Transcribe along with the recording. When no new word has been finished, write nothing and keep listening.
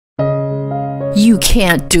You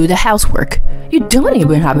can't do the housework. You don't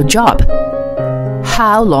even have a job.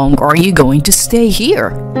 How long are you going to stay here?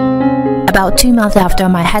 About 2 months after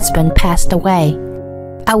my husband passed away,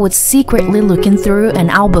 I was secretly looking through an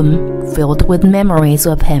album filled with memories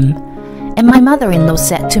of him, and my mother-in-law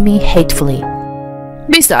said to me hatefully,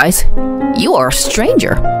 Besides, you are a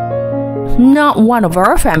stranger, not one of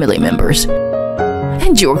our family members.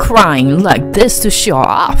 And you're crying like this to show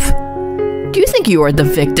off. Do you think you are the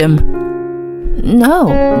victim? No,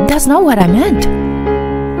 that's not what I meant.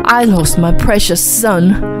 I lost my precious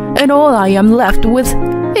son, and all I am left with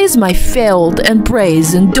is my failed and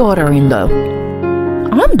brazen daughter-in-law.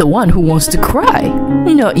 I'm the one who wants to cry,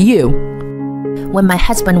 not you. When my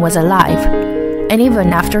husband was alive, and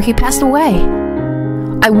even after he passed away,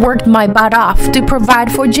 I worked my butt off to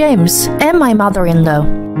provide for James and my mother-in-law.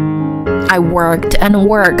 I worked and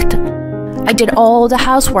worked. I did all the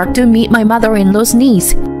housework to meet my mother-in-law's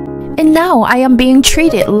needs, and now I am being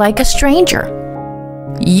treated like a stranger.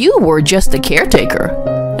 You were just a caretaker,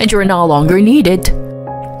 and you're no longer needed.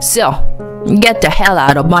 So, get the hell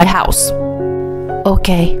out of my house.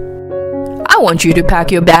 Okay. I want you to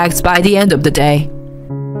pack your bags by the end of the day.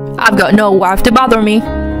 I've got no wife to bother me.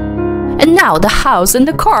 And now the house and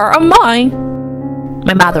the car are mine.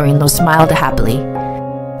 My mother-in-law smiled happily.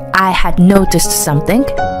 I had noticed something,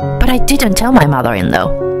 but I didn't tell my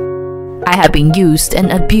mother-in-law. I had been used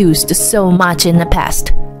and abused so much in the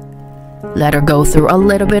past. Let her go through a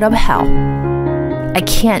little bit of hell. I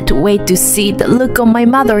can't wait to see the look on my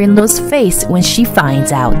mother-in-law's face when she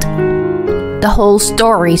finds out. The whole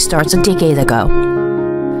story starts a decade ago.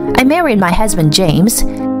 I married my husband James,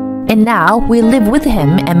 and now we live with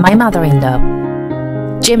him and my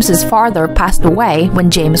mother-in-law. James's father passed away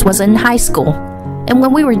when James was in high school, and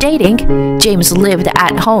when we were dating, James lived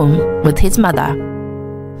at home with his mother.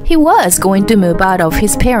 He was going to move out of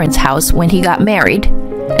his parents' house when he got married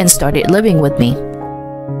and started living with me.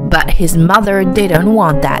 But his mother didn't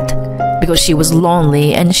want that because she was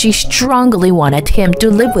lonely and she strongly wanted him to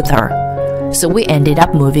live with her. So we ended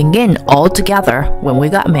up moving in all together when we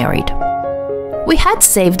got married. We had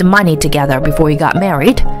saved money together before we got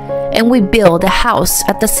married, and we built a house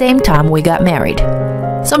at the same time we got married.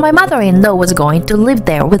 So my mother-in-law was going to live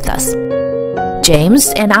there with us. James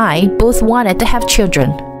and I both wanted to have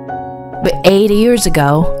children. But 8 years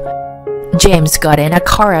ago, James got in a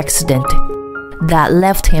car accident that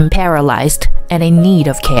left him paralyzed and in need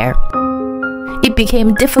of care. It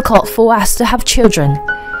became difficult for us to have children,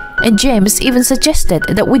 and James even suggested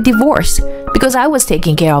that we divorce because I was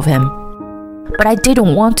taking care of him. But I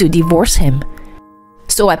didn't want to divorce him,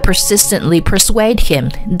 so I persistently persuaded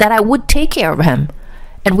him that I would take care of him,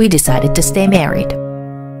 and we decided to stay married.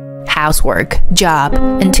 Housework, job,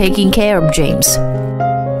 and taking care of James.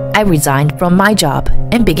 I resigned from my job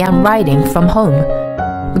and began writing from home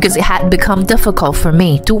because it had become difficult for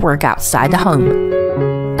me to work outside the home.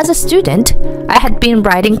 As a student, I had been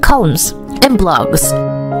writing columns and blogs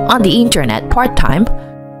on the internet part-time,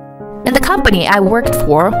 and the company I worked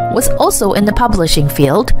for was also in the publishing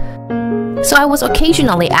field, so I was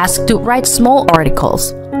occasionally asked to write small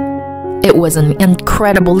articles. It was an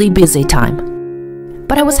incredibly busy time,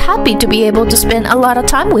 but I was happy to be able to spend a lot of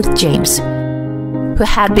time with James, who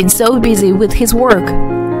had been so busy with his work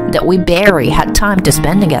that we barely had time to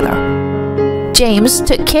spend together. James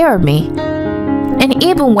took care of me, and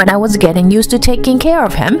even when I was getting used to taking care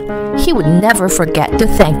of him, he would never forget to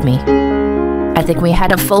thank me. I think we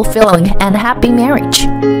had a fulfilling and happy marriage.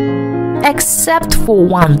 Except for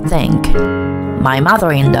one thing, my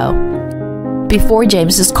mother-in-law. Before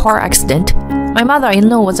James's car accident, my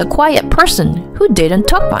mother-in-law was a quiet person who didn't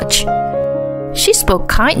talk much. She spoke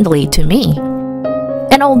kindly to me,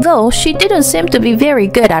 and although she didn't seem to be very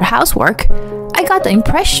good at housework, I got the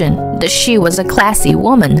impression that she was a classy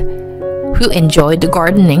woman who enjoyed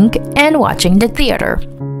gardening and watching the theater.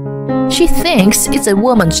 She thinks it's a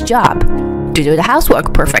woman's job to do the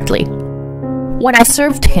housework perfectly. When I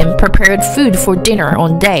served him prepared food for dinner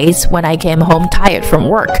on days when I came home tired from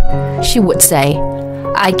work, she would say,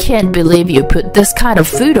 "I can't believe you put this kind of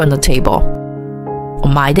food on the table."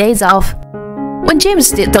 On my days off, when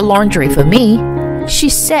James did the laundry for me, she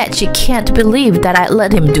said she can't believe that I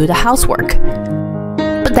let him do the housework.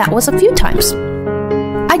 But that was a few times.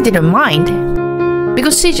 I didn't mind,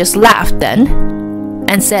 because she just laughed then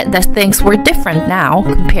and said that things were different now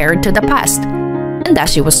compared to the past, and that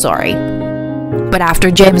she was sorry. But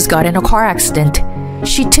after James got in a car accident,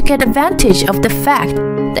 she took advantage of the fact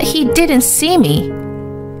that he didn't see me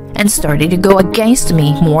and started to go against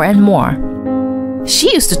me more and more.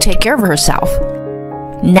 She used to take care of herself.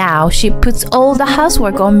 Now she puts all the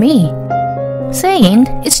housework on me. saying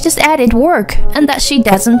it's just added work and that she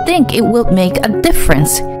doesn't think it will make a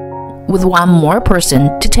difference with one more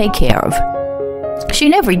person to take care of. She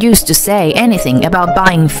never used to say anything about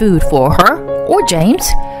buying food for her or James,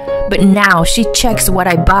 but now she checks what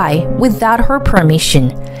I buy without her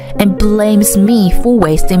permission and blames me for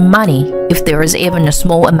wasting money if there is even a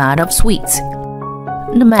small amount of sweets.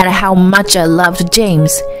 No matter how much I loved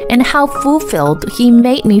James and how fulfilled he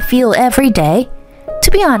made me feel every day,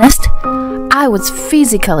 to be honest, I was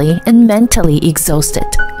physically and mentally exhausted.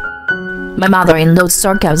 My mother-in-law's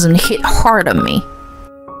sarcasm hit hard on me.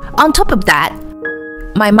 On top of that,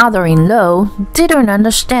 my mother-in-law didn't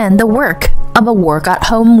understand the work of a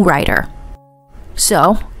work-at-home writer.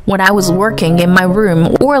 So, when I was working in my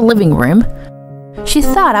room or living room, she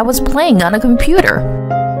thought I was playing on a computer,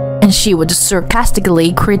 and she would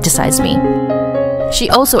sarcastically criticize me. She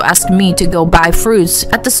also asked me to go buy fruits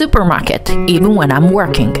at the supermarket, even when I'm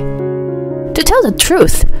working. To tell the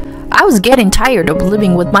truth, I was getting tired of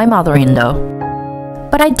living with my mother-in-law.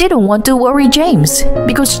 But I didn't want to worry James,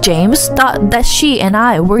 because James thought that she and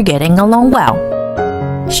I were getting along well.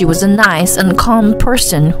 She was a nice and calm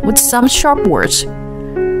person with some sharp words,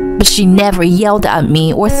 but she never yelled at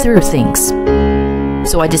me or threw things.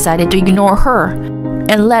 So I decided to ignore her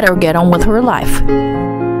and let her get on with her life.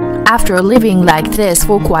 After living like this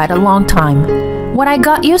for quite a long time, when I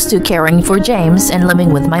got used to caring for James and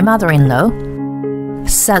living with my mother-in-law,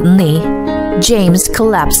 suddenly James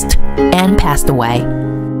collapsed and passed away.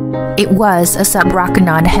 It was a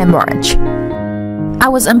subarachnoid hemorrhage. I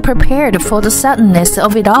was unprepared for the suddenness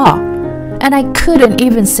of it all, and I couldn't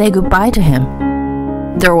even say goodbye to him.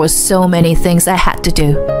 There were so many things I had to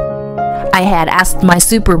do. I had asked my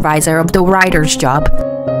supervisor of the writer's job,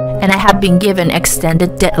 and I had been given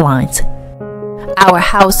extended deadlines. Our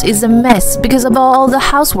house is a mess because of all the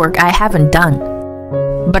housework I haven't done.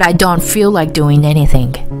 But I don't feel like doing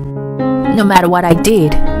anything. No matter what I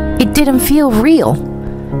did, it didn't feel real,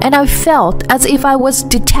 and I felt as if I was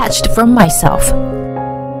detached from myself.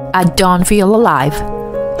 I don't feel alive,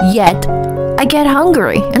 yet I get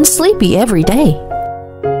hungry and sleepy every day.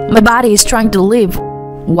 My body is trying to live,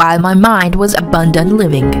 while my mind was abundant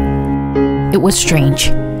living. It was strange.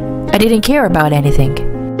 I didn't care about anything.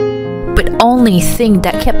 But only thing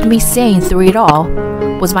that kept me sane through it all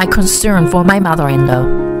was my concern for my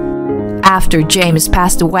mother-in-law. After James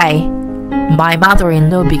passed away, my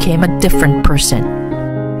mother-in-law became a different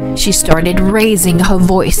person. She started raising her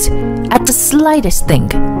voice at the slightest thing.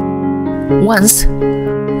 Once,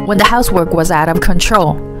 when the housework was out of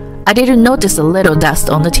control, I didn't notice a little dust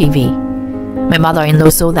on the TV. My mother-in-law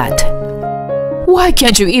saw that. "Why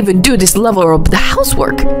can't you even do this level of the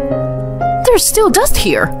housework? There's still dust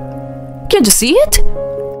here. Can't you see it?"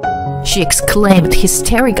 she exclaimed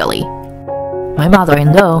hysterically. My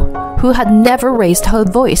mother-in-law, who had never raised her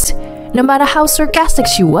voice, no matter how sarcastic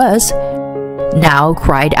she was, now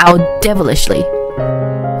cried out devilishly.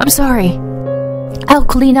 "I'm sorry. I'll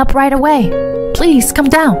clean up right away. Please come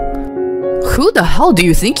down." "Who the hell do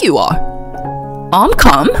you think you are? I'm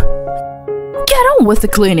calm. Get on with the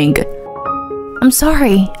cleaning." "I'm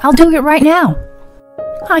sorry. I'll do it right now."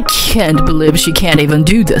 "I can't believe she can't even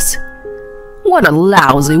do this. What a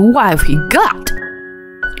lousy wife he got."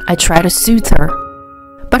 I tried to soothe her,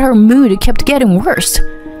 but her mood kept getting worse,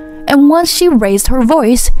 and once she raised her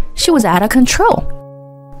voice, she was out of control.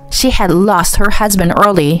 She had lost her husband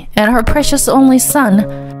early and her precious only son,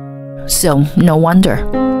 so no wonder.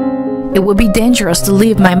 It would be dangerous to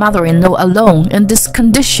leave my mother-in-law alone in this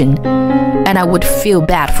condition, and I would feel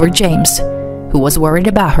bad for James, who was worried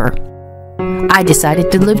about her. I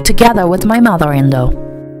decided to live together with my mother-in-law.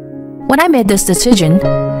 When I made this decision,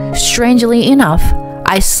 strangely enough,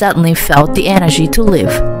 I suddenly felt the energy to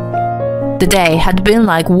live. The day had been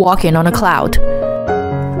like walking on a cloud.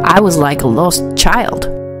 I was like a lost child.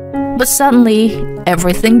 But suddenly,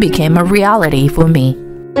 everything became a reality for me.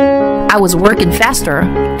 I was working faster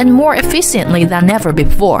and more efficiently than ever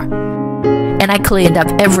before, and I cleaned up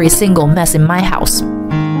every single mess in my house.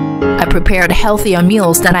 I prepared healthier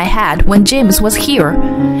meals than I had when James was here,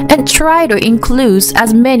 and tried to include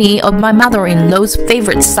as many of my mother-in-law's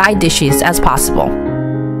favorite side dishes as possible.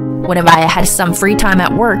 Whenever I had some free time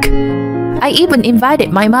at work, I even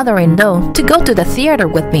invited my mother-in-law to go to the theater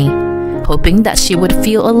with me, hoping that she would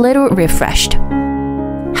feel a little refreshed.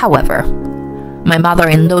 However, my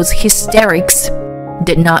mother-in-law's hysterics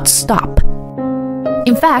did not stop.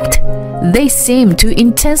 In fact, they seemed to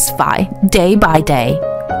intensify day by day.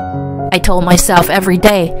 I told myself every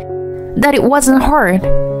day that it wasn't hard,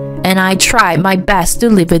 and I tried my best to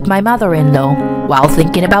live with my mother-in-law while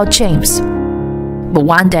thinking about James. But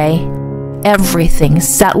one day, everything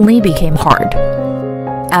suddenly became hard,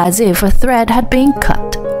 as if a thread had been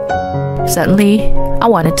cut. Suddenly, I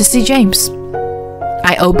wanted to see James.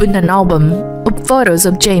 I opened an album of photos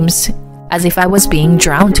of James as if I was being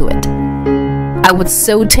drawn to it. I was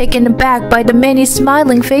so taken aback by the many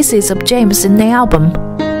smiling faces of James in the album,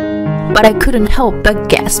 but I couldn't help but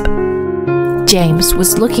gasp. James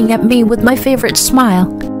was looking at me with my favorite smile.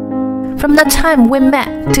 From the time we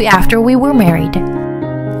met to after we were married,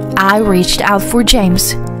 I reached out for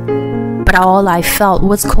James, but all I felt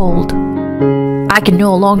was cold. I could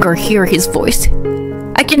no longer hear his voice.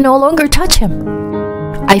 I could no longer touch him.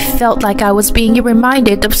 I felt like I was being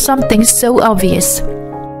reminded of something so obvious.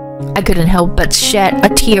 I couldn't help but shed a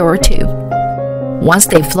tear or two. Once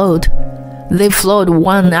they flowed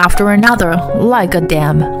one after another like a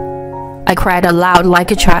dam. I cried aloud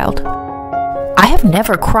like a child. I have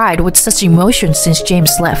never cried with such emotion since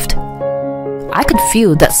James left. I could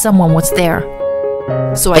feel that someone was there.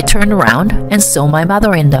 So I turned around and saw my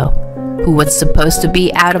mother-in-law, who was supposed to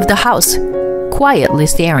be out of the house, quietly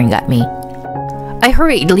staring at me. I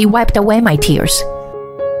hurriedly wiped away my tears.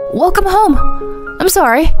 "Welcome home. I'm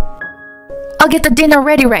sorry. I'll get the dinner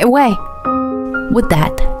ready right away." With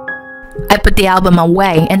that, I put the album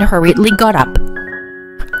away and hurriedly got up.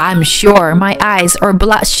 I'm sure my eyes are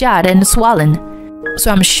bloodshot and swollen,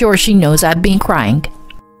 so I'm sure she knows I've been crying.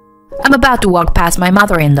 I'm about to walk past my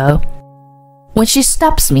mother-in-law when she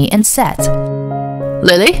stops me and says,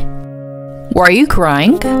 "Lily, were you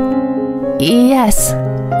crying?" "Yes.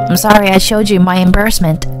 I'm sorry I showed you my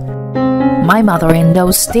embarrassment." My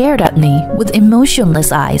mother-in-law stared at me with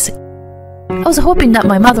emotionless eyes. I was hoping that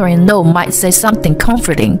my mother-in-law might say something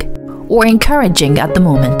comforting or encouraging at the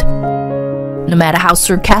moment. No matter how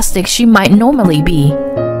sarcastic she might normally be,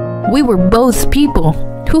 we were both people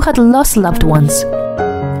who had lost loved ones.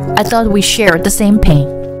 I thought we shared the same pain.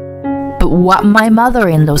 But what my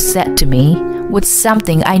mother-in-law said to me was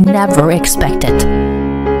something I never expected.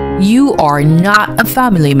 "You are not a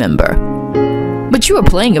family member, but you are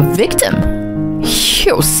playing a victim.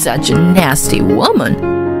 You're such a nasty woman.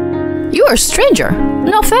 You are a stranger,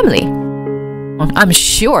 not family. I'm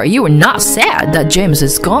sure you were not sad that James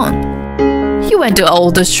is gone. You went to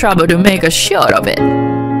all this trouble to make a show of it.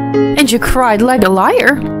 And you cried like a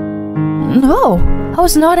liar." "No, I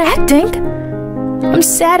was not acting. I'm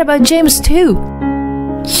sad about James too."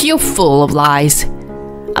 "You're full of lies.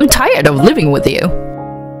 I'm tired of living with you.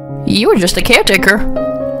 You're just a caretaker.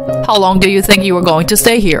 How long do you think you were going to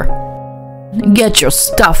stay here? Get your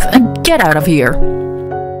stuff and get out of here."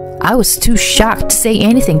 I was too shocked to say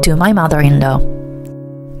anything to my mother-in-law.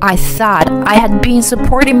 I thought I had been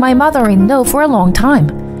supporting my mother-in-law for a long time,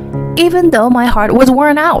 even though my heart was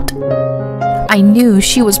worn out. I knew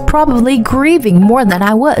she was probably grieving more than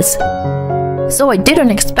I was, so I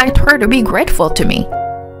didn't expect her to be grateful to me.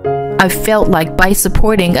 I felt like by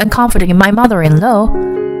supporting and comforting my mother-in-law,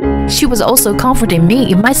 she was also comforting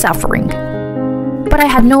me in my suffering. But I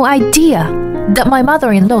had no idea that my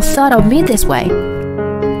mother-in-law thought of me this way.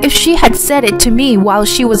 If she had said it to me while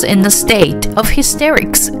she was in a state of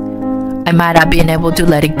hysterics, I might have been able to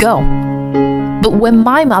let it go. But when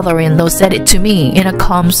my mother-in-law said it to me in a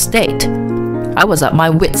calm state, I was at my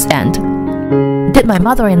wit's end. Did my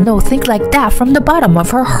mother-in-law think like that from the bottom of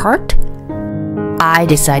her heart? I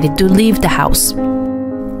decided to leave the house.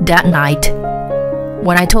 That night,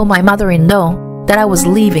 when I told my mother-in-law that I was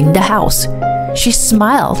leaving the house, she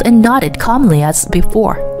smiled and nodded calmly as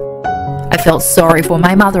before. I felt sorry for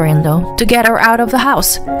my mother-in-law to get her out of the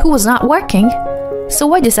house, who was not working,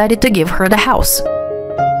 so I decided to give her the house.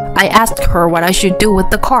 I asked her what I should do with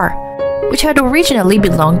the car, which had originally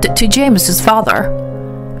belonged to James's father,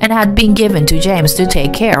 and had been given to James to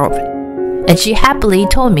take care of, and she happily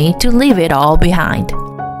told me to leave it all behind.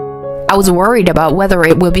 I was worried about whether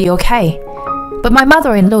it would be okay, but my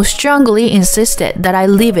mother-in-law strongly insisted that I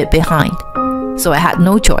leave it behind, so I had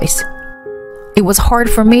no choice. It was hard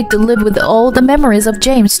for me to live with all the memories of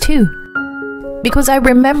James too, because I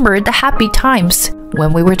remembered the happy times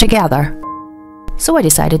when we were together. So I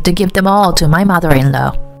decided to give them all to my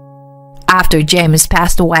mother-in-law. After James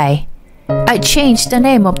passed away, I changed the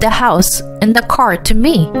name of the house and the car to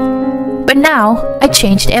me, but now I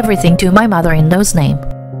changed everything to my mother-in-law's name.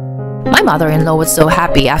 My mother-in-law was so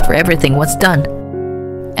happy after everything was done,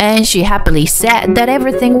 and she happily said that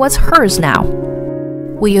everything was hers now.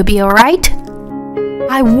 "Will you be alright?"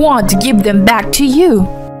 "I want to give them back to you,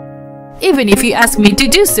 even if you ask me to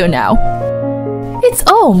do so now. It's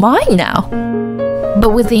all mine now."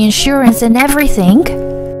 "But with the insurance and everything?"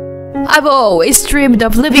 "I've always dreamed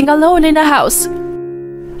of living alone in a house.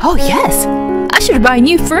 Oh yes, I should buy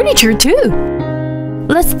new furniture too.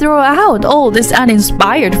 Let's throw out all this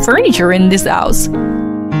uninspired furniture in this house.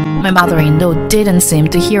 My mother-in-law didn't seem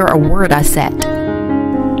to hear a word I said.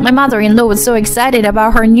 My mother-in-law was so excited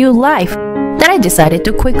about her new life that I decided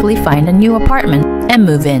to quickly find a new apartment and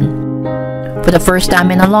move in. For the first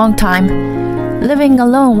time in a long time, living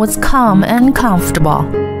alone was calm and comfortable.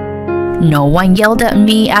 No one yelled at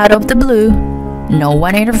me out of the blue. No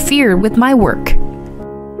one interfered with my work.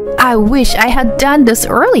 I wish I had done this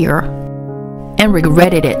earlier and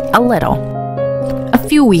regretted it a little. A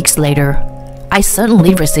few weeks later, I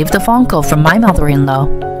suddenly received a phone call from my mother-in-law.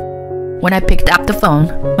 When I picked up the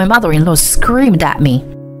phone, my mother-in-law screamed at me.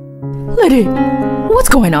 "Lady, what's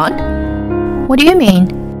going on?" What do you mean?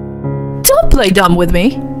 "Don't play dumb with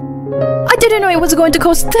me. I didn't know it was going to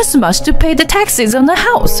cost this much to pay the taxes on the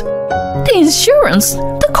house, the insurance,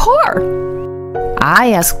 the car."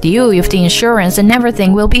 I asked you if the insurance and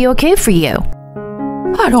everything will be okay for you.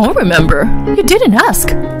 "I don't remember. You didn't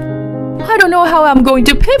ask. I don't know how I'm going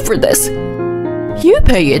to pay for this. You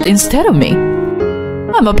pay it instead of me.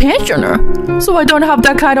 I'm a pensioner, so I don't have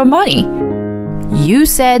that kind of money." You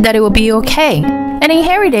said that it would be okay and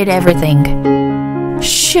inherited everything.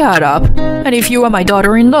 Shut up. And if you are my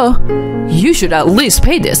daughter-in-law, you should at least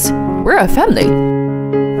pay this. We're a family.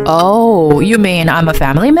 Oh, you mean I'm a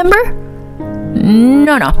family member?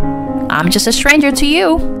 No. I'm just a stranger to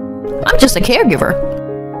you. I'm just a caregiver.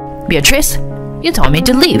 Beatrice, you told me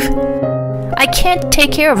to leave. I can't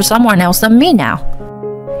take care of someone else than me now.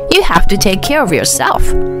 You have to take care of yourself.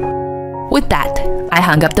 With that, I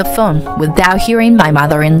hung up the phone without hearing my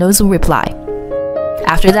mother-in-law's reply.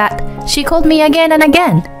 After that, she called me again and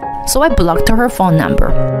again, so I blocked her phone number.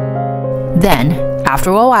 Then, after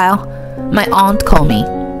a while, my aunt called me.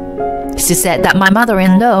 She said that my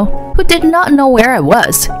mother-in-law, who did not know where I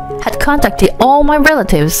was, had contacted all my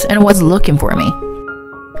relatives and was looking for me.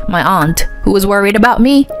 My aunt, who was worried about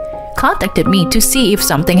me, contacted me to see if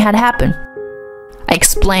something had happened. I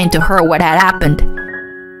explained to her what had happened,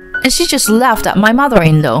 and she just laughed at my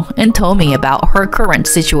mother-in-law and told me about her current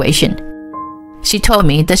situation. She told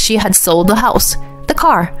me that she had sold the house, the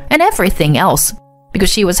car, and everything else because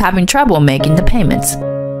she was having trouble making the payments.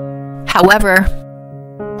 However,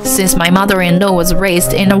 since my mother-in-law was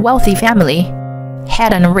raised in a wealthy family,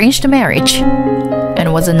 had an arranged marriage,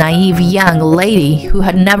 and was a naive young lady who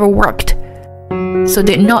had never worked, so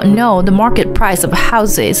did not know the market price of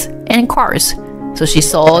houses and cars, so she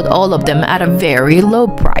sold all of them at a very low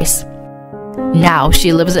price. Now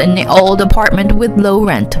she lives in an old apartment with low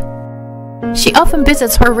rent. She often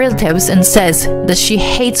visits her relatives and says that she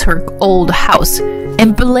hates her old house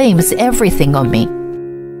and blames everything on me.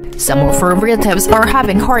 Some of her relatives are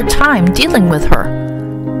having a hard time dealing with her,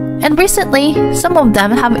 and recently some of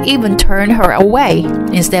them have even turned her away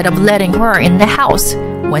instead of letting her in the house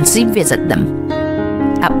when she visits them.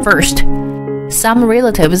 At first, some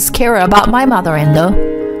relatives care about my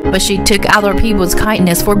mother-in-law, but she took other people's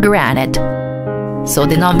kindness for granted. So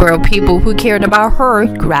the number of people who cared about her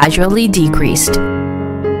gradually decreased.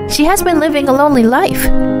 She has been living a lonely life,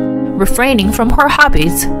 refraining from her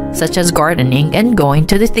hobbies such as gardening and going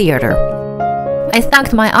to the theater. I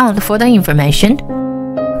thanked my aunt for the information,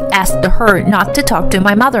 asked her not to talk to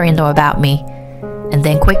my mother-in-law about me, and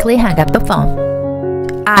then quickly hung up the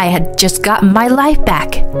phone. I had just gotten my life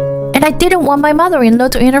back, and I didn't want my mother-in-law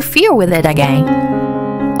to interfere with it again.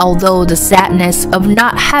 Although the sadness of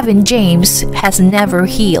not having James has never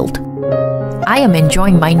healed, I am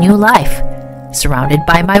enjoying my new life, surrounded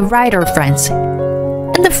by my writer friends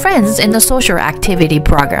and the friends in the social activity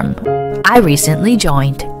program I recently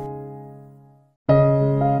joined.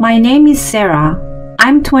 My name is Sarah.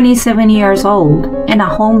 I'm 27 years old and a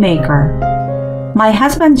homemaker. My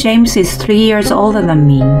husband James is 3 years older than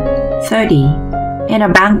me, 30, and a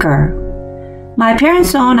banker. My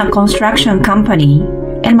parents own a construction company,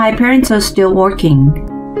 and my parents are still working.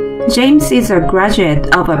 James is a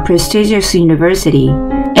graduate of a prestigious university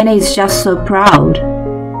and is just so proud.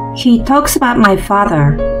 He talks about my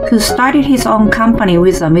father, who started his own company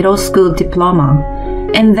with a middle school diploma,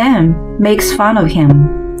 and then makes fun of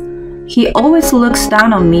him. He always looks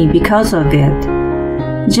down on me because of it.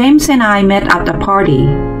 James and I met at a party.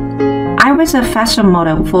 I was a fashion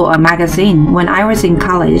model for a magazine when I was in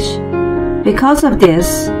college. Because of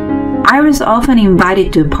this, I was often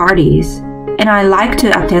invited to parties, and I liked to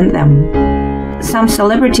attend them. Some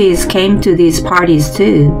celebrities came to these parties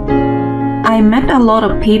too. I met a lot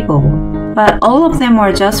of people, but all of them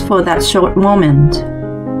were just for that short moment.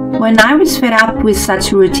 When I was fed up with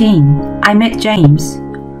such routine, I met James.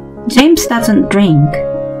 James doesn't drink.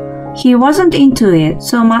 He wasn't into it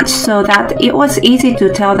so much so that it was easy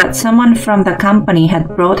to tell that someone from the company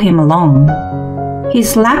had brought him along.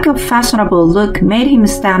 His lack of fashionable look made him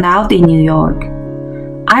stand out in New York.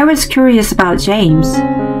 I was curious about James,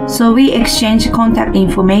 so we exchanged contact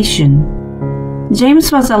information. James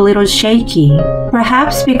was a little shaky,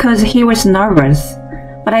 perhaps because he was nervous,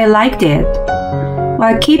 but I liked it.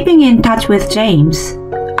 While keeping in touch with James,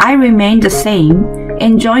 I remained the same,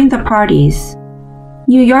 enjoying the parties.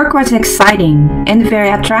 New York was exciting and very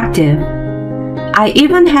attractive. I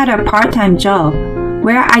even had a part-time job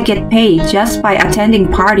where I get paid just by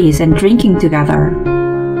attending parties and drinking together.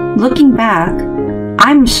 Looking back,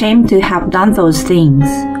 I'm ashamed to have done those things.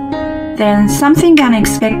 Then something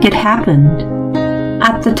unexpected happened.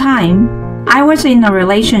 At the time, I was in a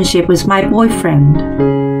relationship with my boyfriend.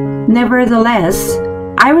 Nevertheless,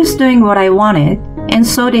 I was doing what I wanted, and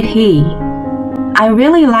so did he. I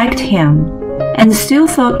really liked him, and still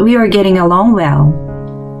thought we were getting along well.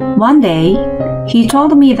 One day, he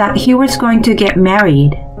told me that he was going to get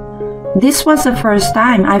married. This was the first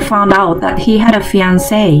time I found out that he had a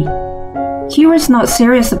fiancée. He was not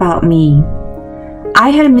serious about me. I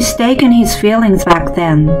had mistaken his feelings back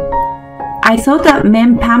then. I thought that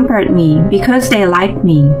men pampered me because they liked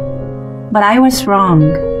me. But I was wrong.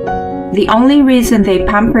 The only reason they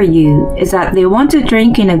pamper you is that they want to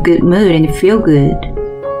drink in a good mood and feel good.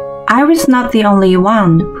 I was not the only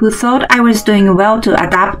one who thought I was doing well to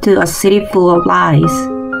adapt to a city full of lies.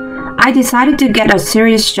 I decided to get a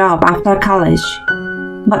serious job after college,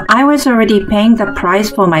 but I was already paying the price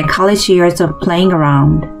for my college years of playing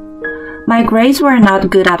around. My grades were not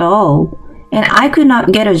good at all, and I could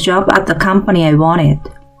not get a job at the company I wanted.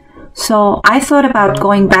 So I thought about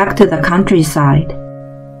going back to the countryside.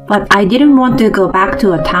 But I didn't want to go back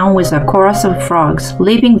to a town with a chorus of frogs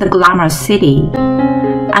leaving the glamorous city.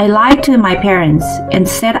 I lied to my parents and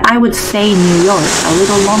said I would stay in New York a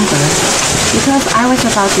little longer because I was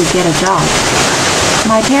about to get a job.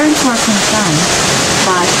 My parents were concerned,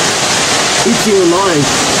 but it's your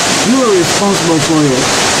life. You are responsible for it.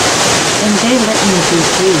 And they let me do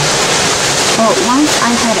free. But once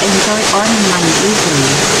I had enjoyed earning money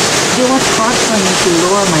easily, it was hard for me to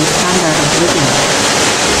lower my standard of living.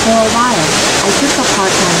 For a while, I took a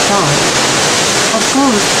part-time job. Of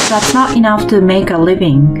course, that's not enough to make a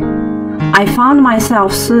living. I found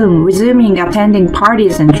myself soon resuming attending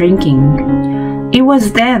parties and drinking. It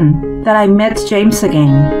was then that I met James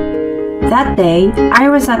again. That day, I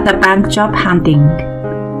was at the bank job hunting.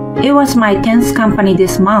 It was my 10th company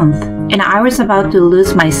this month, and I was about to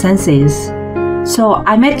lose my senses. So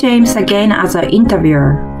I met James again as an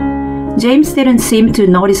interviewer. James didn't seem to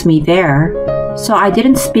notice me there, so I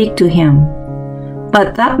didn't speak to him.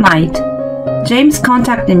 But that night, James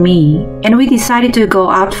contacted me and we decided to go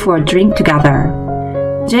out for a drink together.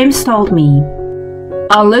 James told me,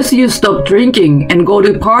 "Unless you stop drinking and go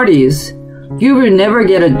to parties, you will never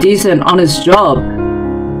get a decent, honest job.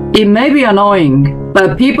 It may be annoying,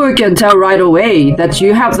 but people can tell right away that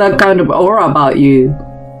you have that kind of aura about you."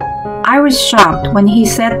 I was shocked when he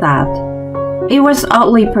said that. It was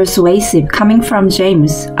oddly persuasive coming from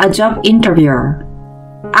James, a job interviewer.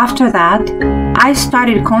 After that, I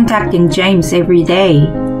started contacting James every day.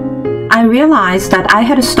 I realized that I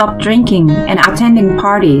had stopped drinking and attending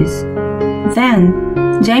parties. Then,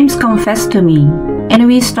 James confessed to me, and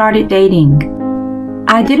we started dating.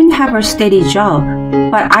 I didn't have a steady job,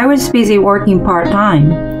 but I was busy working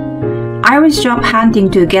part-time. I was job hunting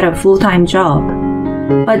to get a full-time job,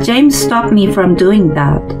 but James stopped me from doing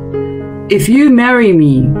that. "If you marry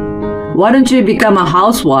me, why don't you become a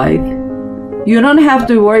housewife? You don't have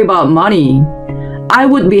to worry about money. I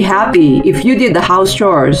would be happy if you did the house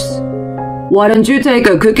chores. Why don't you take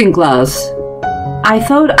a cooking class?" I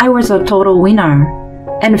thought I was a total winner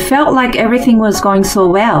and felt like everything was going so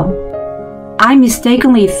well. I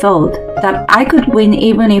mistakenly thought that I could win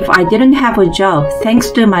even if I didn't have a job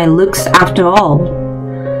thanks to my looks after all.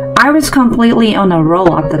 I was completely on a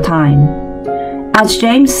roll at the time. As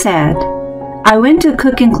James said, I went to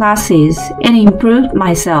cooking classes and improved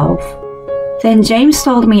myself. Then James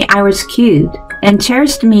told me I was cute and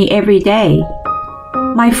cherished me every day.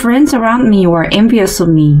 My friends around me were envious of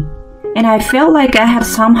me, and I felt like I had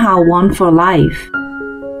somehow won for life.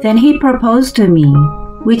 Then he proposed to me,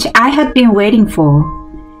 which I had been waiting for,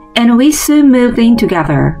 and we soon moved in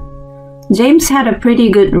together. James had a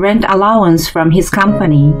pretty good rent allowance from his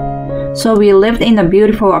company, so we lived in a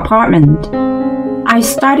beautiful apartment. I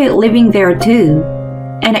started living there too,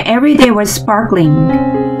 and every day was sparkling.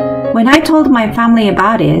 When I told my family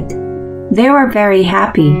about it, they were very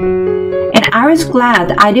happy, and I was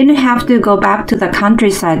glad I didn't have to go back to the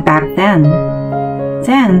countryside back then.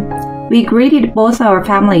 Then, we greeted both our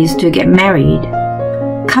families to get married.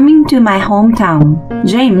 coming to my hometown,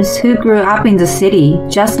 James, who grew up in the city,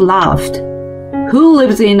 just laughed. Who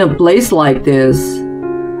lives in a place like this?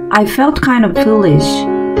 I felt kind of foolish,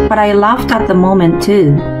 but I laughed at the moment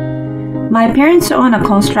too. My parents own a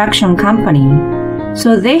construction company,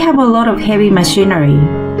 so they have a lot of heavy machinery.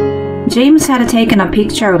 James had taken a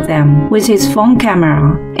picture of them with his phone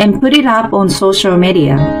camera and put it up on social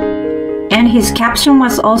media. And his caption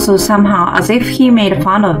was also somehow as if he made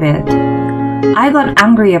fun of it. I got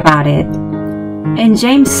angry about it. And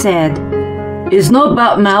James said, It's not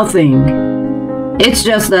about mouthing. It's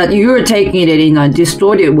just that you're taking it in a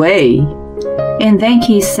distorted way. And then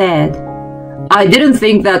he said, I didn't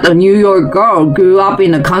think that a New York girl grew up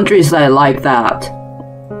in the countryside like that.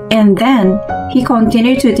 And then he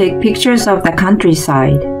continued to take pictures of the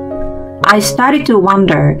countryside. I started to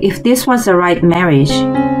wonder if this was the right marriage.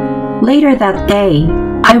 Later that day,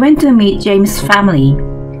 I went to meet James' family.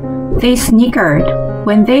 They snickered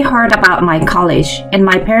when they heard about my college and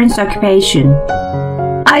my parents' occupation.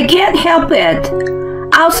 I can't help it.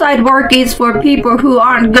 Outside work is for people who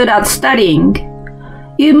aren't good at studying.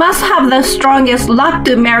 You must have the strongest luck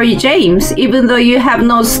to marry James even though you have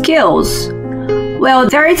no skills. Well,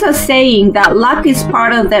 there is a saying that luck is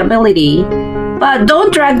part of the ability, but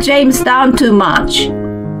don't drag James down too much.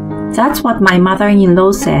 That's what my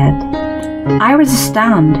mother-in-law said. I was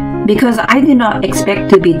stunned because I did not expect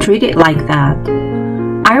to be treated like that.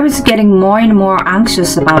 I was getting more and more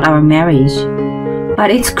anxious about our marriage. But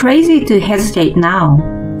it's crazy to hesitate now.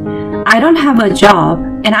 I don't have a job,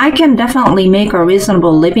 and I can definitely make a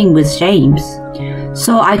reasonable living with James.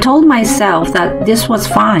 So I told myself that this was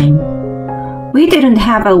fine. We didn't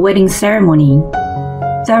have a wedding ceremony.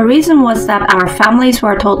 The reason was that our families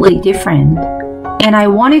were totally different, and I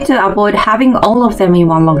wanted to avoid having all of them in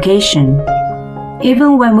one location.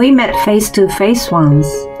 Even when we met face to face once,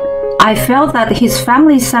 I felt that his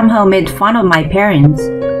family somehow made fun of my parents,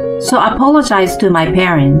 so I apologized to my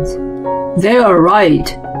parents. They are right.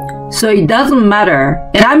 So it doesn't matter,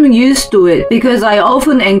 and I'm used to it because I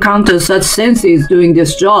often encounter such senses doing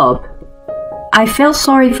this job. I felt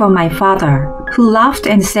sorry for my father, who laughed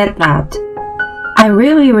and said that. I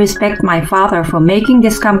really respect my father for making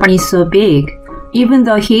this company so big, even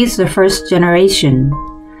though he is the first generation.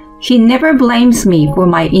 He never blames me for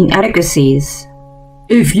my inadequacies.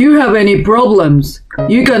 If you have any problems,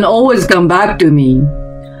 you can always come back to me.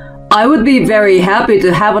 I would be very happy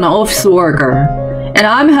to have an office worker, and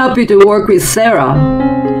I'm happy to work with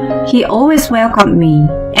Sarah. He always welcomed me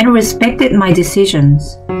and respected my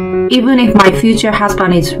decisions, even if my future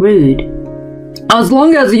husband is rude. As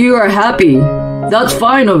long as you are happy, that's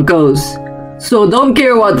fine, of course, so don't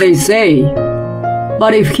care what they say.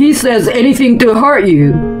 But if he says anything to hurt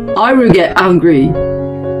you, I will get angry.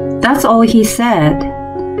 That's all he said.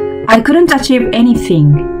 I couldn't achieve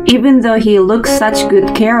anything, even though he looked such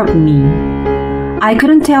good care of me. I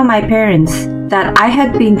couldn't tell my parents that I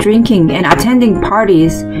had been drinking and attending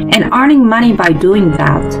parties and earning money by doing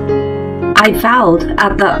that. I vowed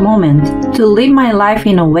at that moment to live my life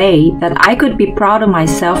in a way that I could be proud of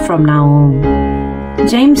myself from now on.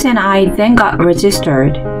 James and I then got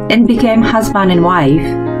registered and became husband and wife.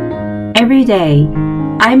 Every day,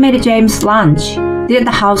 I made James lunch, did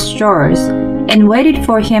the house chores, and waited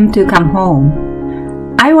for him to come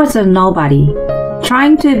home. I was a nobody,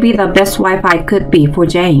 trying to be the best wife I could be for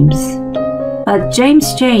James. But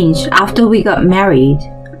James changed after we got married.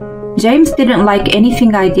 James didn't like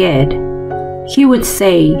anything I did. He would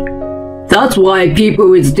say, That's why people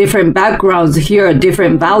with different backgrounds hear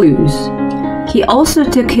different values. He also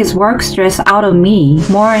took his work stress out of me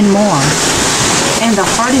more and more. And the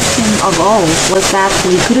hardest thing of all was that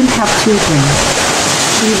we couldn't have children.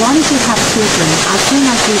 We wanted to have children as soon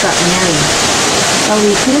as we got married, but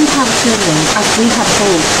we couldn't have children as we had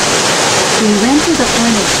hoped. We went to the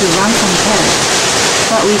clinic to run some tests,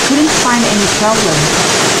 but we couldn't find any problem,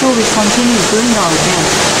 so we continued doing our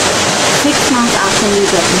best. 6 months after we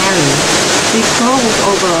got married, we quarreled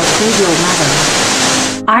over a trivial matter.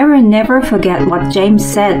 I will never forget what James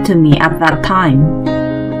said to me at that time.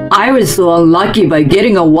 I was so unlucky by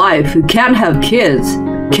getting a wife who can't have kids,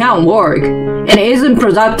 can't work, and isn't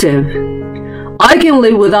productive. I can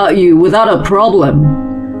live without you without a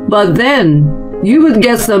problem. But then, you would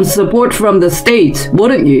get some support from the States,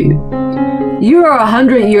 wouldn't you? You are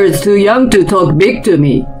 100 years too young to talk big to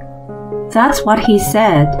me. That's what he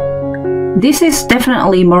said. This is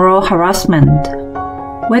definitely moral harassment.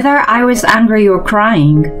 Whether I was angry or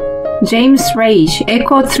crying, James' rage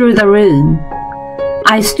echoed through the room.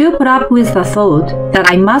 I still put up with the thought that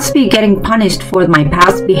I must be getting punished for my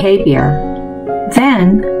past behavior.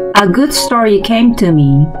 Then, a good story came to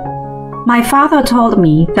me. My father told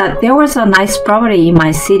me that there was a nice property in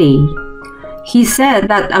my city. He said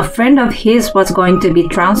that a friend of his was going to be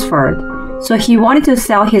transferred, so he wanted to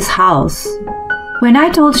sell his house. When I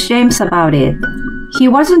told James about it, he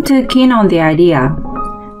wasn't too keen on the idea,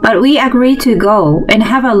 but we agreed to go and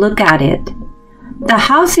have a look at it. The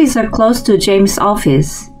houses are close to James'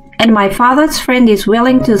 office, and my father's friend is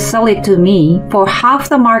willing to sell it to me for half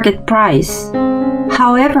the market price.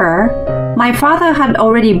 However, my father had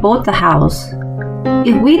already bought the house.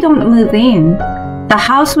 If we don't move in, the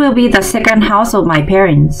house will be the second house of my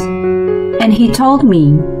parents. And he told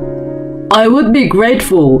me, I would be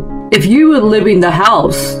grateful if you would live in the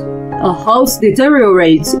house. A house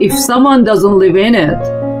deteriorates if someone doesn't live in it.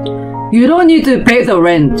 You don't need to pay the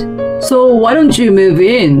rent, so why don't you move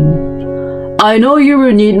in? I know you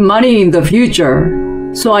will need money in the future,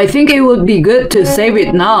 so I think it would be good to save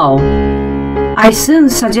it now. I soon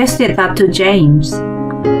suggested that to James.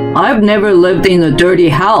 I've never lived in a dirty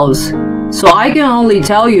house, so I can only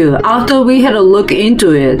tell you after we had a look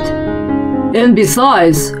into it. And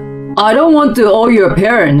besides, I don't want to owe your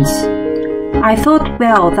parents. I thought,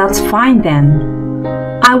 well, that's fine then.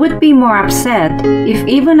 I would be more upset if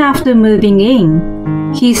even after moving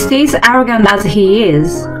in, he stays arrogant as he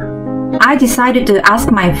is. I decided to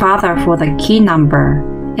ask my father for the key number,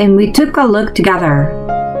 and we took a look together.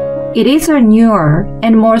 It is a newer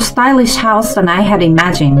and more stylish house than I had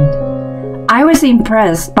imagined. I was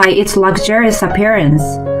impressed by its luxurious appearance,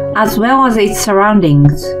 as well as its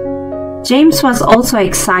surroundings. James was also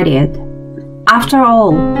excited. After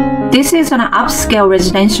all, this is an upscale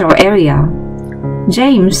residential area.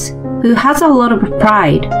 James, who has a lot of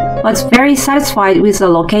pride, was very satisfied with the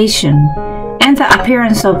location and the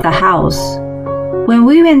appearance of the house. When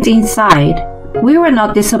we went inside, we were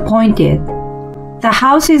not disappointed. The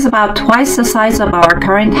house is about twice the size of our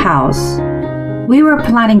current house. We were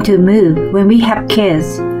planning to move when we have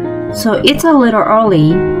kids, so it's a little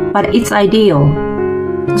early, but it's ideal.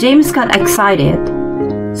 James got excited.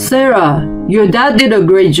 Sarah, your dad did a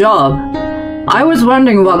great job. I was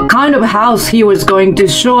wondering what kind of house he was going to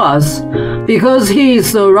show us, because he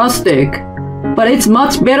is so rustic. But it's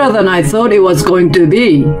much better than I thought it was going to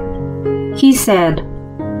be. He said,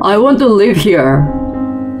 I want to live here.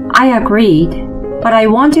 I agreed, but I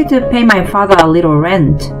wanted to pay my father a little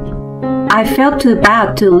rent. I felt too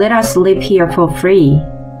bad to let us live here for free.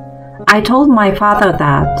 I told my father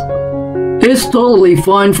that. It's totally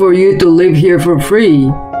fine for you to live here for free.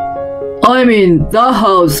 I mean, that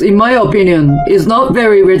house, in my opinion, is not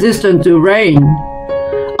very resistant to rain.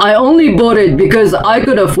 I only bought it because I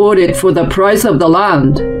could afford it for the price of the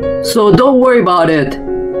land, so don't worry about it.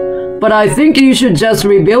 But I think you should just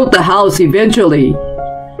rebuild the house eventually.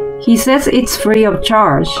 He says it's free of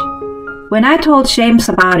charge. When I told James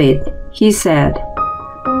about it, he said,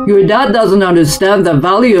 Your dad doesn't understand the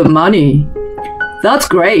value of money. That's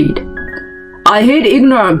great. I hate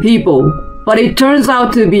ignorant people, but it turns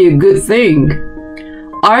out to be a good thing.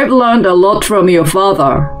 I've learned a lot from your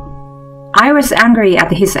father. I was angry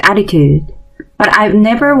at his attitude, but I've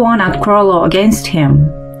never won a quarrel against him.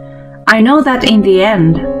 I know that in the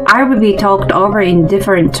end, I will be talked over in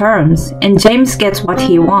different terms and James gets what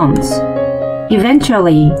he wants.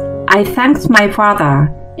 Eventually, I thanked my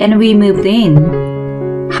father and we moved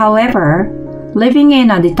in. However, living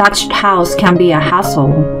in a detached house can be a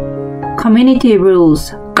hassle. Community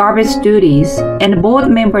rules, garbage duties, and board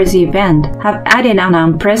members' event have added an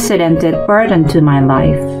unprecedented burden to my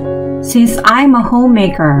life. Since I'm a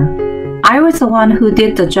homemaker, I was the one who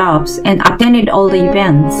did the jobs and attended all the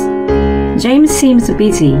events. James seems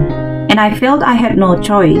busy, and I felt I had no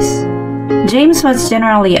choice. James was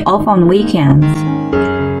generally off on weekends.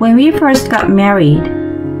 When we first got married,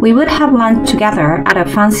 we would have lunch together at a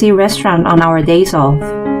fancy restaurant on our days off.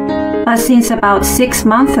 But since about 6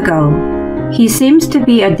 months ago, he seems to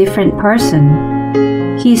be a different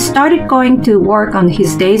person. He started going to work on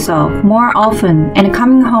his days off more often and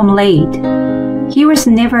coming home late. He was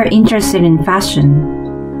never interested in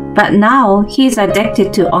fashion, but now he's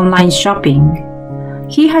addicted to online shopping.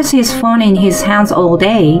 He has his phone in his hands all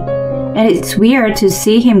day, and it's weird to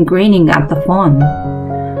see him grinning at the phone.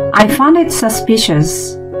 I found it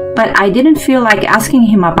suspicious, but I didn't feel like asking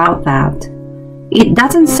him about that. It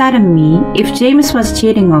doesn't sadden me if James was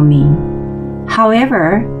cheating on me.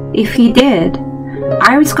 However, if he did,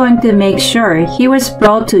 I was going to make sure he was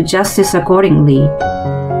brought to justice accordingly.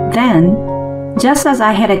 Then, just as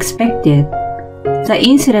I had expected, the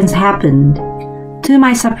incidents happened. To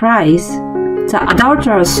my surprise, the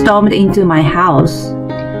adulterer stormed into my house.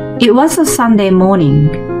 It was a Sunday morning.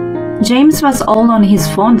 James was all on his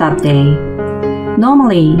phone that day.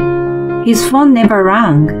 Normally, his phone never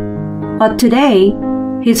rang. But today,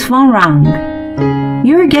 his phone rang.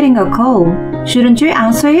 You're getting a call. Shouldn't you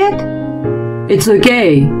answer it? It's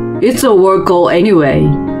okay. It's a work call anyway.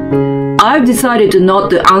 I've decided to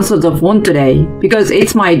not to answer the phone today because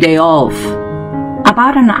it's my day off.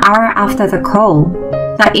 About an hour after the call,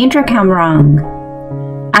 the intercom rang.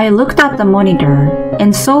 I looked at the monitor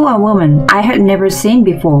and saw a woman I had never seen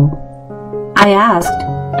before. I asked,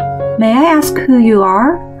 "May I ask who you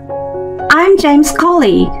are?" "I'm James'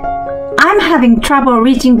 colleague. I'm having trouble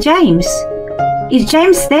reaching James. Is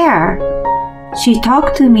James there?" She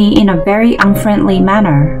talked to me in a very unfriendly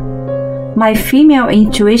manner. My female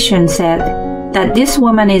intuition said that this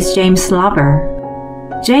woman is James' lover.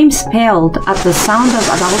 James paled at the sound of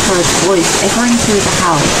adulterous voice echoing through the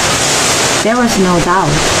house. There was no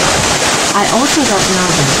doubt. I also got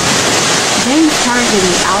nervous. James hurried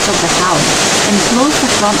me out of the house and closed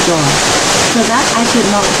the front door so that I could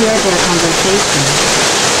not hear their conversation.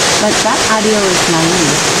 But that idea was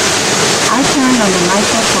naive. I turned on the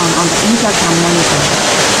microphone on the intercom monitor.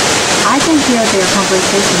 I can hear their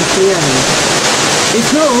conversation clearly.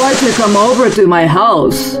 It's not right to come over to my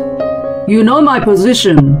house. You know my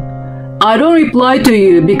position. I don't reply to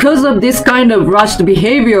you because of this kind of rushed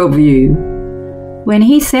behavior of you. When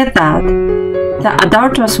he said that, the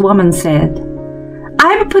adulterous woman said,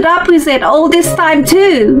 "I've put up with it all this time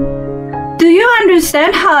too. Do you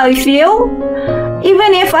understand how I feel?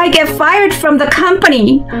 Even if I get fired from the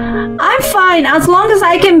company, I'm fine as long as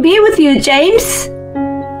I can be with you, James."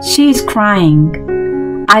 She's crying.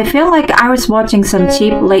 I feel like I was watching some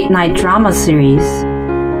cheap late-night drama series.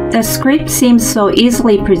 The script seems so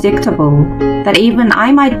easily predictable that even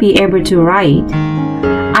I might be able to write.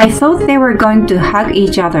 I thought they were going to hug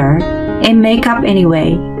each other and make up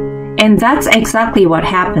anyway, and that's exactly what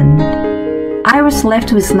happened. I was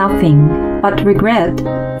left with nothing but regret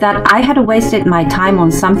that I had wasted my time on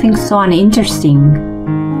something so uninteresting.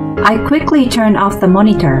 I quickly turned off the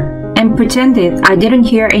monitor and pretended I didn't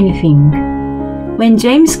hear anything. When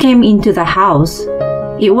James came into the house,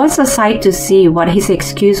 it was a sight to see what his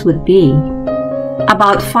excuse would be.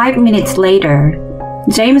 About 5 minutes later,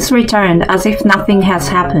 James returned as if nothing has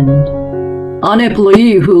happened. An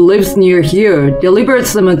employee who lives near here delivered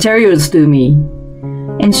some materials to me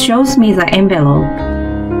and shows me the envelope.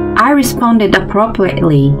 I responded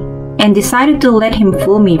appropriately and decided to let him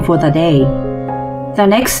fool me for the day. The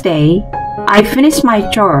next day, I finished my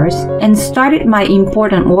chores and started my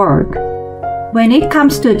important work. When it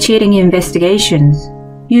comes to cheating investigations,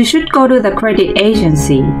 you should go to the credit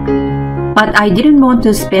agency. But I didn't want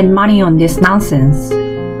to spend money on this nonsense.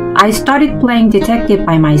 I started playing detective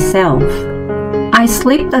by myself. I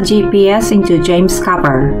slipped a GPS into James'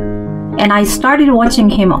 cover, and I started watching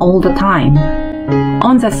him all the time.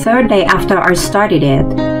 On the third day after I started it,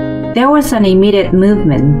 there was an immediate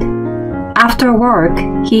movement. After work,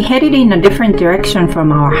 he headed in a different direction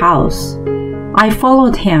from our house. I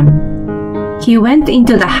followed him. He went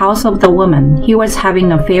into the house of the woman he was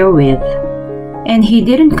having an affair with, and he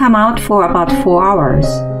didn't come out for about 4 hours.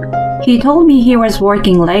 He told me he was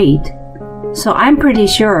working late, so I'm pretty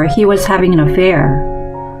sure he was having an affair.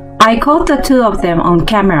 I caught the two of them on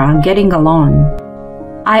camera getting along.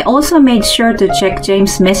 I also made sure to check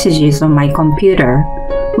James' messages on my computer,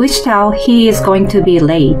 which tell he is going to be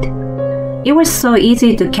late. It was so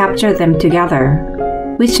easy to capture them together,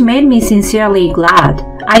 which made me sincerely glad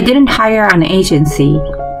I didn't hire an agency.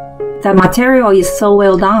 The material is so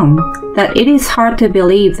well done that it is hard to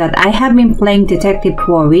believe that I have been playing detective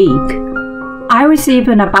for a week. I was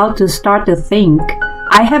even about to start to think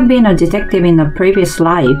I have been a detective in a previous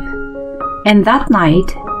life. And that night,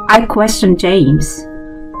 I questioned James.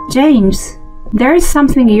 "James, there is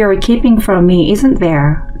something you're keeping from me, isn't there?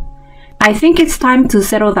 I think it's time to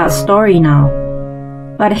settle that story now."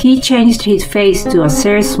 But he changed his face to a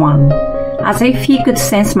serious one, as if he could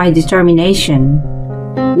sense my determination.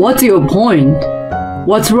 What's your point?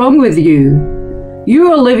 What's wrong with you?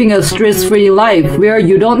 You are living a stress-free life where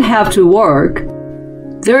you don't have to work.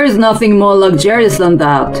 There is nothing more luxurious than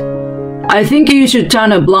that. I think you should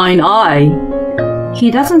turn a blind eye.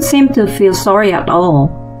 He doesn't seem to feel sorry at all.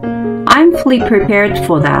 I'm fully prepared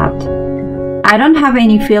for that. I don't have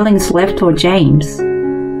any feelings left for James.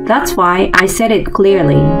 That's why I said it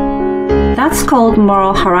clearly. That's called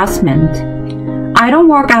moral harassment. I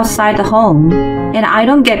don't work outside the home, and I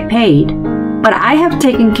don't get paid, but I have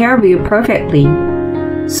taken care of you perfectly.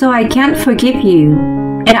 So I can't forgive you,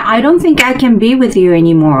 and I don't think I can be with you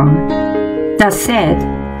anymore. That said,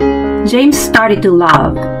 James started to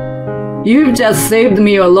laugh. You've just saved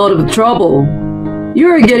me a lot of trouble.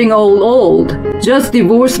 You're getting old. Just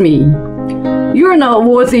divorce me. You're not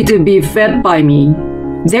worthy to be fed by me.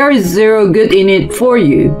 there is zero good in it for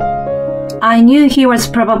you. I knew he was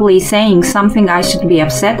probably saying something I should be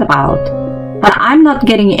upset about, but I'm not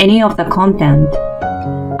getting any of the content.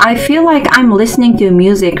 I feel like I'm listening to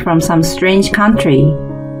music from some strange country.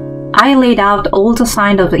 I laid out all the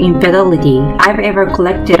signs of infidelity I've ever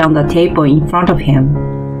collected on the table in front of him.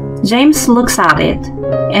 James looks at it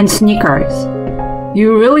and snickers.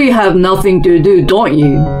 You really have nothing to do, don't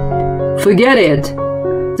you? Forget it.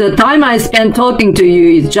 The time I spent talking to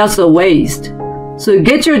you is just a waste. So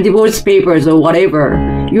get your divorce papers or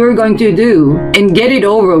whatever you're going to do and get it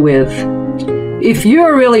over with. If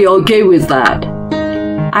you're really okay with that.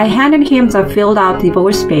 I handed him the filled out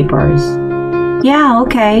divorce papers. Yeah,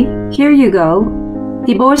 okay, here you go.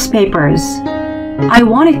 Divorce papers. I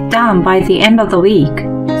want it done by the end of the week,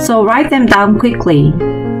 so write them down quickly.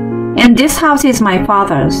 And this house is my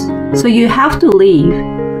father's, so you have to leave.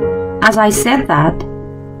 As I said that,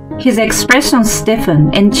 his expression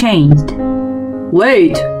stiffened and changed.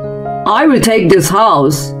 Wait, I will take this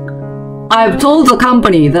house. I've told the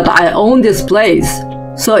company that I own this place,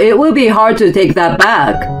 so it will be hard to take that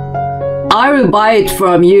back. I will buy it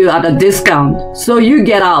from you at a discount, so you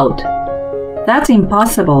get out. That's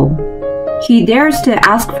impossible. He dares to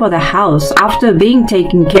ask for the house after being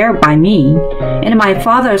taken care of by me and my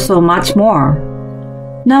father so much more.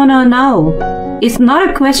 No. It's not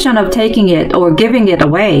a question of taking it or giving it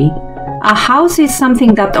away. A house is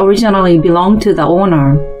something that originally belonged to the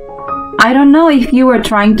owner. I don't know if you were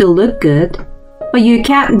trying to look good, but you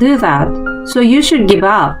can't do that, so you should give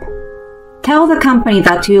up. Tell the company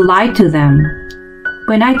that you lied to them.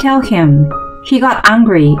 When I tell him, he got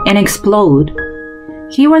angry and exploded.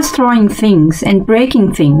 He was throwing things and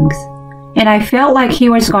breaking things, and I felt like he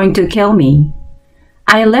was going to kill me.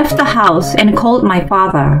 I left the house and called my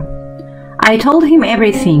father. I told him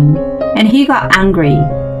everything, and he got angry.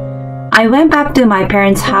 I went back to my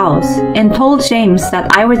parents' house and told James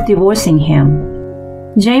that I was divorcing him.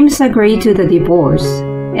 James agreed to the divorce,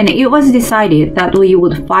 and it was decided that we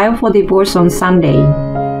would file for divorce on Sunday.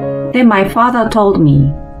 Then my father told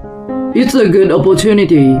me, It's a good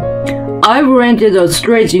opportunity. I've rented a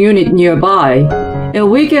storage unit nearby, and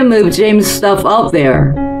we can move James' stuff out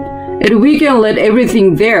there. And we can let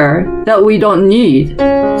everything there that we don't need.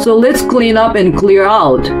 So let's clean up and clear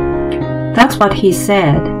out. That's what he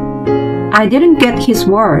said. I didn't get his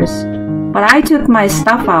words, but I took my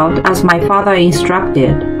stuff out as my father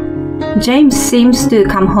instructed. James seems to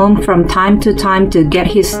come home from time to time to get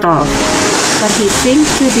his stuff, but he seems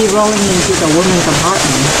to be rolling into the woman's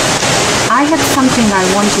apartment. I had something I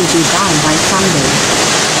wanted to be done by Sunday.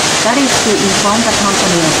 That is to inform the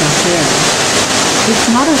company of the affair. It's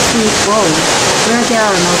not a sweet world where there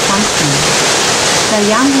are no functions. The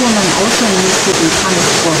young woman also needs to be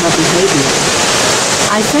punished for her behavior.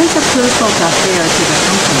 I sent the proof of the affair to the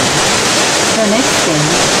company. The next day,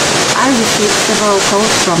 I received several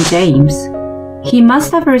calls from James. He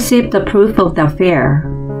must have received the proof of the affair.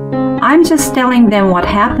 I'm just telling them what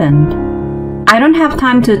happened. I don't have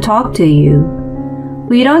time to talk to you.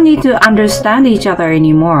 We don't need to understand each other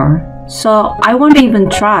anymore, so I won't even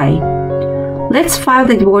try. Let's file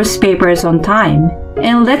the divorce papers on time,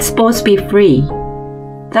 and let's both be free.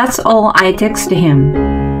 That's all I texted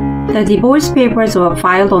him. The divorce papers were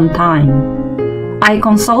filed on time. I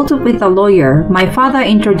consulted with a lawyer my father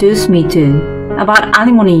introduced me to about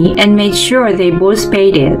alimony and made sure they both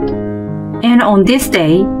paid it. And on this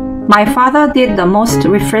day, my father did the most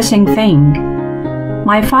refreshing thing.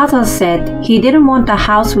 My father said he didn't want a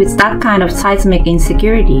house with that kind of seismic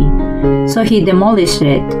insecurity, so he demolished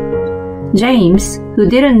it. James, who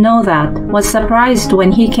didn't know that, was surprised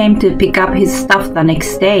when he came to pick up his stuff the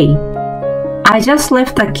next day. I just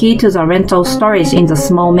left the key to the rental storage in the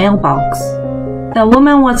small mailbox. The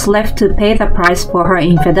woman was left to pay the price for her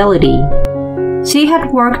infidelity. She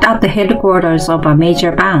had worked at the headquarters of a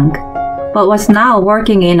major bank, but was now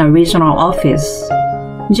working in a regional office.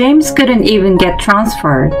 James couldn't even get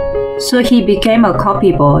transferred, so he became a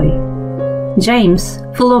copy boy. James,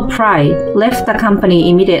 full of pride, left the company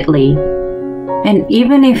immediately. And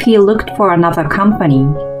even if he looked for another company,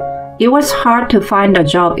 it was hard to find a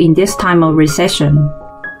job in this time of recession.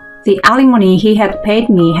 The alimony he had paid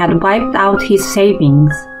me had wiped out his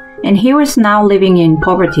savings, and he was now living in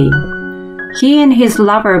poverty. He and his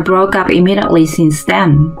lover broke up immediately since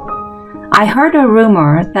then. I heard a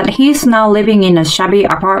rumor that he is now living in a shabby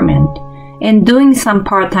apartment and doing some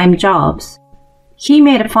part-time jobs. He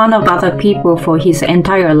made fun of other people for his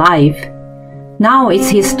entire life. Now it's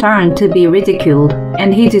his turn to be ridiculed,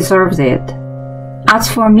 and he deserves it. As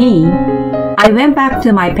for me, I went back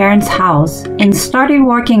to my parents' house and started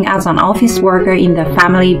working as an office worker in the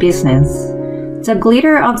family business. The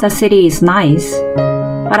glitter of the city is nice,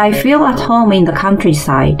 but I feel at home in the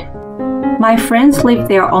countryside. My friends live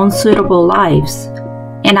their own suitable lives,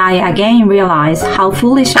 and I again realize how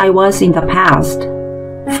foolish I was in the past.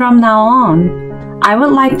 From now on, I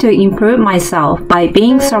would like to improve myself by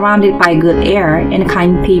being surrounded by good air and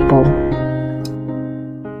kind people.